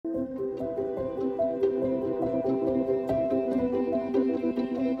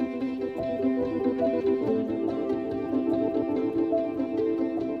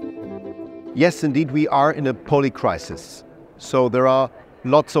yes, indeed, we are in a polycrisis. So there are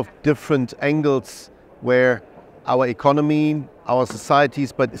lots of different angles where our economy, our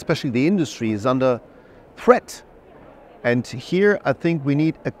societies, but especially the industry is under threat. And here I think we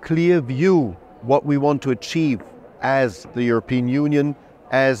need a clear view what we want to achieve as the European Union,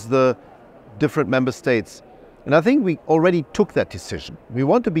 as the different member states. And I think we already took that decision. We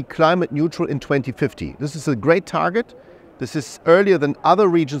want to be climate neutral in 2050. This is a great target. This is earlier than other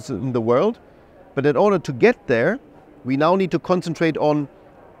regions in the world. But in order to get there, we now need to concentrate on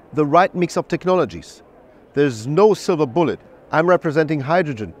the right mix of technologies. There's no silver bullet. I'm representing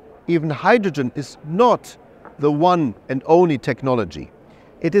hydrogen. Even hydrogen is not the one and only technology.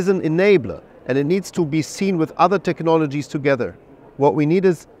 It is an enabler, and it needs to be seen with other technologies together. What we need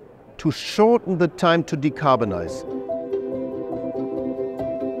is to shorten the time to decarbonize.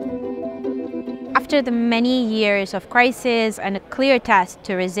 After the many years of crisis and a clear test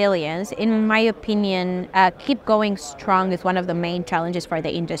to resilience, in my opinion, keep going strong is one of the main challenges for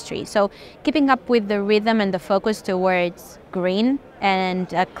the industry. So keeping up with the rhythm and the focus towards green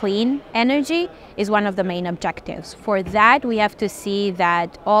and clean energy is one of the main objectives. For that, we have to see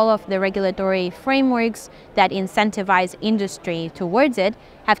that all of the regulatory frameworks that incentivize industry towards it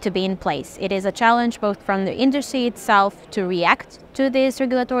have to be in place. It is a challenge both from the industry itself to react to these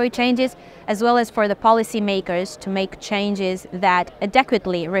regulatory changes, as well as for the policymakers to make changes that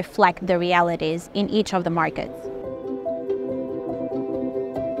adequately reflect the realities in each of the markets.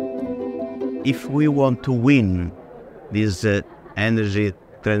 If we want to win this energy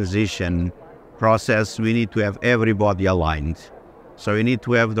transition process, we need to have everybody aligned. So we need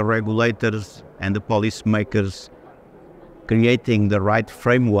to have the regulators and the policymakers creating the right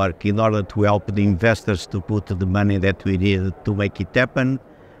framework in order to help the investors to put the money that we need to make it happen.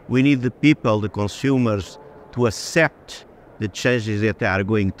 We need the people, the consumers, to accept the changes that they are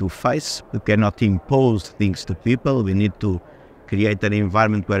going to face. We cannot impose things to people. We need to create an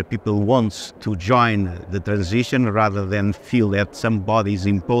environment where people want to join the transition rather than feel that somebody is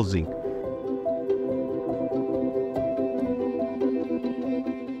imposing